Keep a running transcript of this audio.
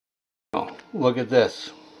look at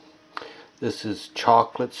this. This is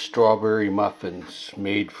chocolate strawberry muffins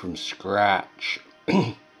made from scratch.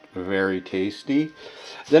 Very tasty.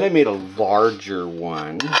 Then I made a larger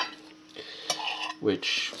one,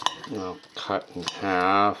 which cut in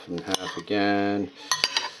half and half again,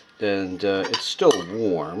 and it's still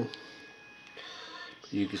warm.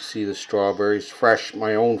 You can see the strawberries, fresh,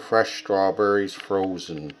 my own fresh strawberries,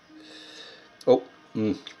 frozen. Oh,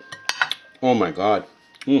 oh my God.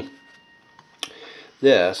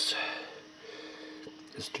 This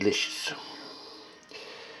is delicious.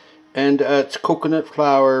 And it's coconut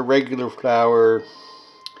flour, regular flour,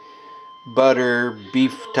 butter,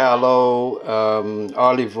 beef tallow,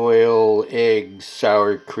 olive oil, eggs,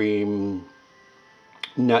 sour cream,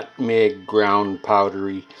 nutmeg ground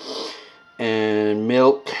powdery, and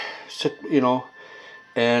milk,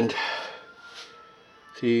 and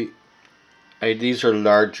see, these are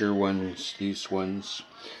larger ones, these ones,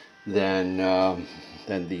 than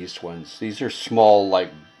these ones. These are small,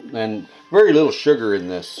 and very little sugar in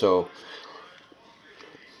this, so,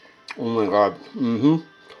 oh my God,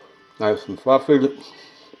 nice and fluffy.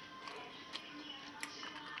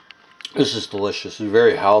 This is delicious. It's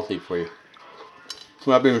very healthy for you. So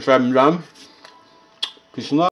that being said and done, peace and love.